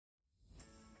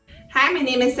Hi, my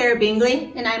name is Sarah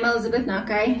Bingley. And I'm Elizabeth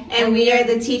Nakai. And we are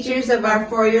the teachers of our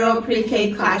 4-year-old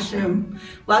pre-K classroom.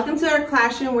 Welcome to our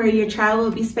classroom where your child will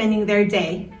be spending their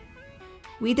day.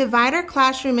 We divide our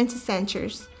classroom into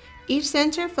centers. Each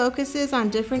center focuses on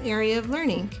different area of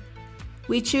learning.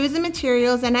 We choose the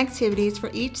materials and activities for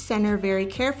each center very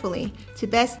carefully to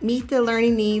best meet the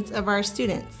learning needs of our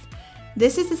students.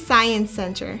 This is the Science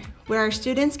Center, where our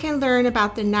students can learn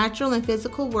about the natural and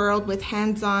physical world with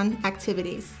hands-on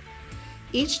activities.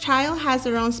 Each child has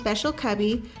their own special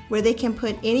cubby where they can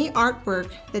put any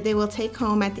artwork that they will take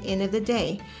home at the end of the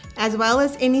day, as well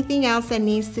as anything else that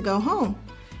needs to go home.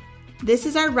 This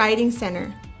is our Writing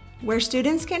Center, where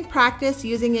students can practice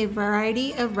using a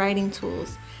variety of writing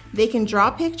tools. They can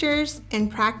draw pictures and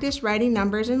practice writing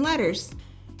numbers and letters.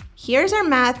 Here's our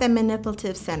Math and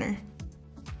Manipulative Center.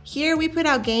 Here we put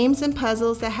out games and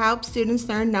puzzles that help students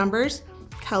learn numbers,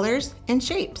 colors, and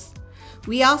shapes.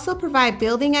 We also provide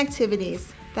building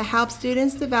activities that help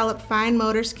students develop fine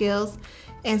motor skills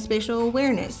and spatial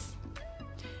awareness.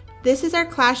 This is our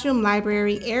classroom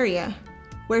library area,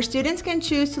 where students can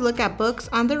choose to look at books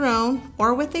on their own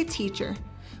or with a teacher.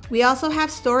 We also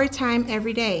have story time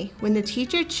every day when the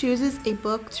teacher chooses a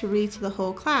book to read to the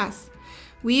whole class.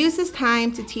 We use this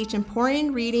time to teach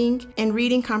important reading and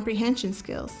reading comprehension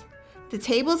skills. The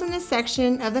tables in this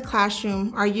section of the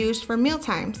classroom are used for meal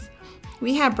times.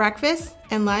 We have breakfast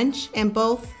and lunch and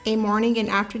both a morning and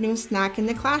afternoon snack in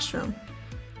the classroom.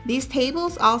 These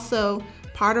tables also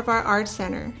part of our art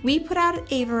center. We put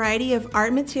out a variety of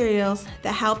art materials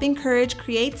that help encourage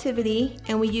creativity,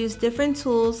 and we use different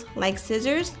tools like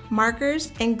scissors,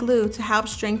 markers, and glue to help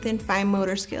strengthen fine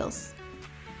motor skills.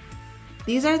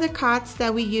 These are the cots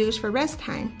that we use for rest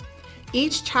time.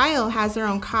 Each child has their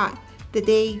own cot that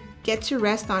they get to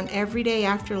rest on every day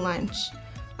after lunch.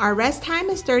 Our rest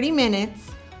time is 30 minutes,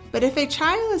 but if a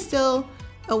child is still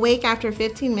awake after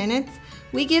 15 minutes,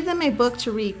 we give them a book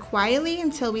to read quietly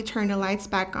until we turn the lights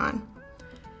back on.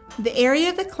 The area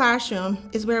of the classroom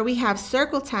is where we have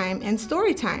circle time and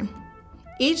story time.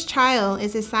 Each child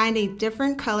is assigned a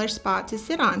different color spot to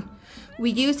sit on.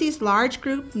 We use these large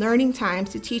group learning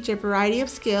times to teach a variety of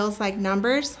skills like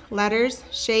numbers, letters,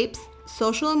 shapes,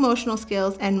 social emotional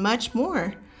skills, and much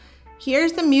more.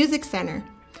 Here's the Music Center.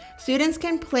 Students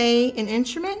can play an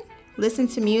instrument, listen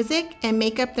to music, and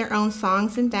make up their own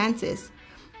songs and dances.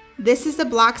 This is the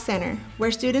Block Center,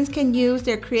 where students can use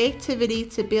their creativity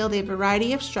to build a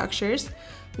variety of structures.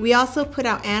 We also put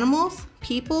out animals,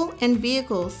 people, and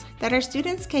vehicles that our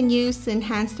students can use to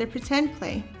enhance their pretend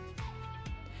play.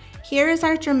 Here is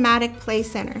our Dramatic Play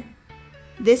Center.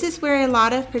 This is where a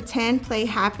lot of pretend play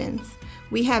happens.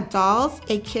 We have dolls,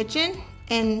 a kitchen,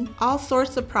 and all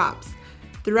sorts of props.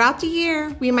 Throughout the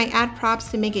year, we might add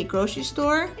props to make a grocery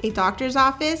store, a doctor's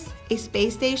office, a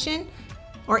space station,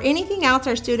 or anything else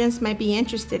our students might be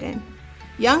interested in.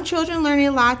 Young children learn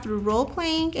a lot through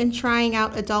role-playing and trying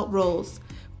out adult roles.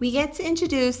 We get to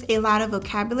introduce a lot of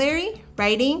vocabulary,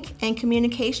 writing, and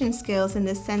communication skills in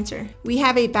this center. We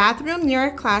have a bathroom near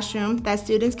our classroom that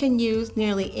students can use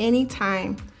nearly any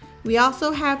time. We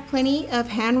also have plenty of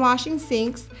hand-washing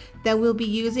sinks that we'll be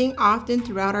using often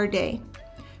throughout our day.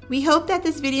 We hope that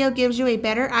this video gives you a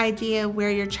better idea where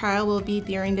your child will be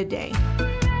during the day.